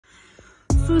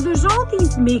So there's all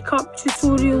these makeup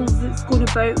tutorials that's going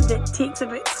about that takes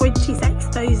about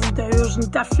 26,000 hours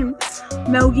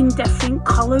and million different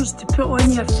colours to put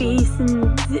on your face,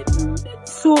 and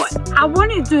so I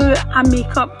want to do a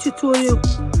makeup tutorial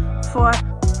for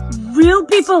real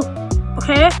people,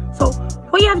 okay? So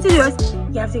what you have to do is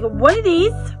you have to get one of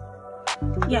these,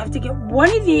 you have to get one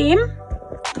of them,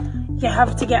 you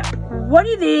have to get one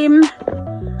of them,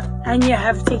 and you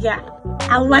have to get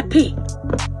a lippy.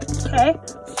 Okay,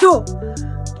 so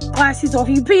glasses off,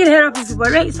 you can put your hair up if you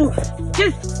want, right? So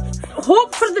just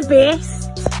hope for the best,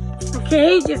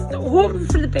 okay? Just hope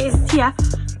for the best here,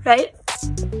 right?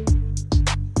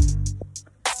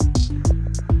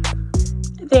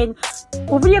 Then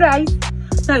over your eyes.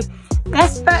 Now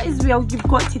this bit as well, you've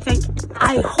got to think,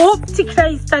 I hope to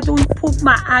Christ I don't poke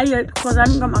my eye out because I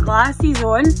haven't got my glasses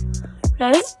on,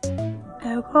 right?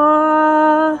 There we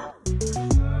go.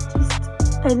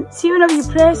 And see, whenever you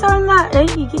press on that,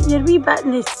 right, you get your wee bit in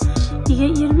this, you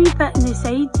get your wee bit in the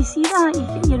side. Do you see that? You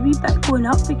get your wee bit going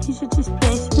up because you're just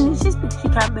pressing, and it's just because you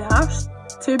can't be arsed,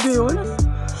 to be honest,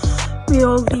 with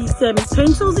all these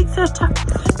pencils, etc.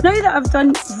 Now that I've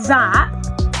done that,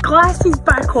 glasses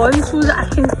back on so that I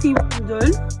can see what I'm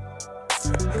doing.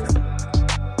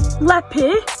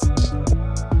 Lippy.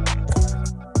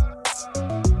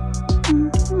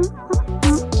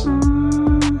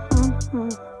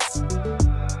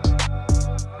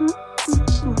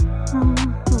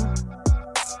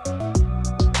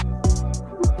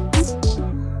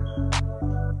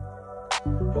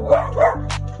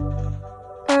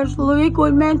 There's Louis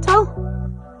going mental.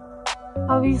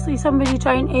 Obviously somebody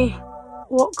trying to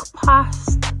walk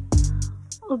past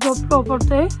the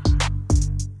property.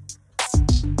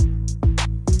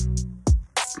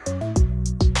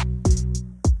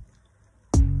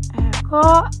 There we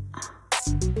go.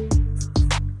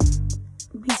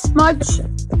 We smudge.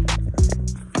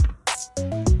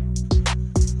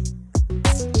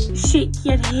 Shake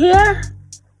your hair.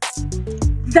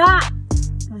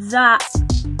 That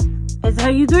is how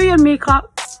you do your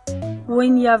makeup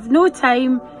when you have no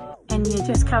time and you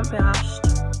just can't be arsed.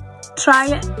 Try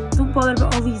it. Don't bother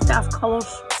about all these daft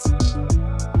colours.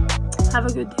 Have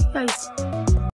a good day, guys.